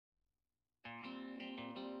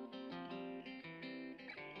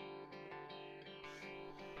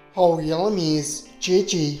How young is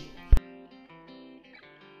Chichi?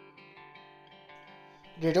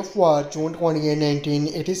 Date of birth June 28,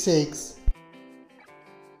 1986.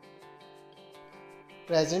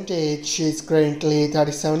 Present age she is currently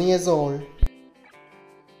 37 years old.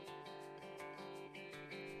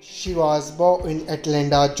 She was born in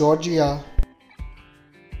Atlanta, Georgia.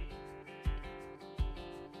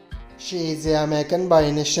 She is American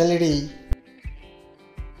by nationality.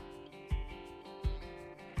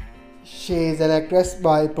 She is an actress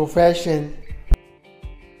by profession.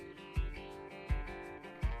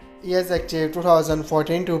 Years active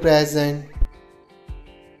 2014 to present.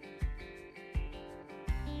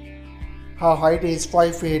 Her height is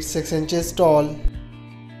 5 feet 6 inches tall.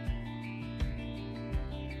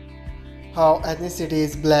 Her ethnicity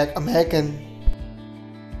is Black American.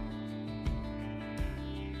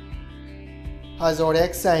 Her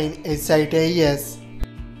zodiac sign is Sagittarius.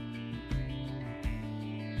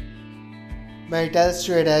 Marital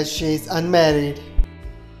status she is unmarried.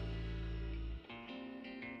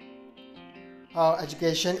 Her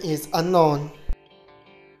education is unknown.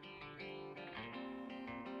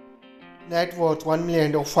 Net worth $1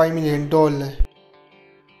 million to $5 million.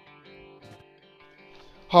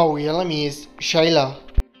 Her real name is Shayla.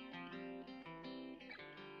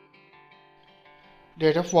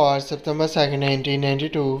 Date of birth September 2nd,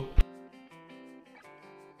 1992.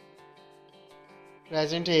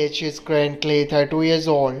 Present age she is currently 32 years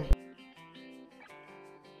old.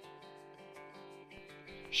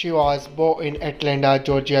 She was born in Atlanta,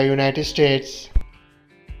 Georgia, United States.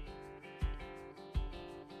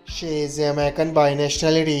 She is American by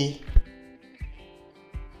nationality.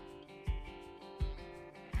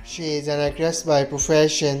 She is an actress by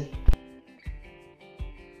profession.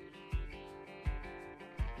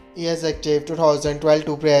 Years active 2012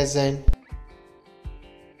 to present.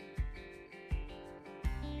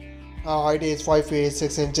 Her height is 5 feet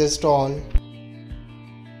 6 inches tall.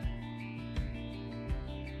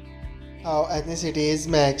 Her ethnicity is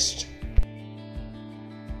mixed.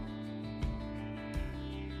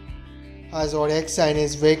 Her zodiac sign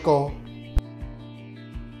is Virgo.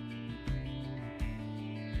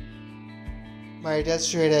 Marital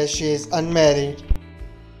status she is unmarried.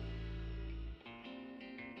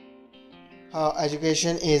 Her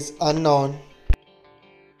education is unknown.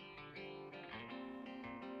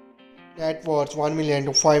 Net worth $1 million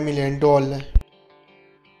to $5 million.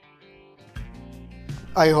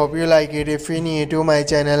 I hope you like it. If you're new to my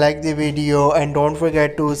channel, like the video and don't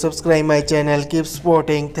forget to subscribe my channel. Keep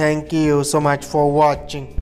supporting. Thank you so much for watching.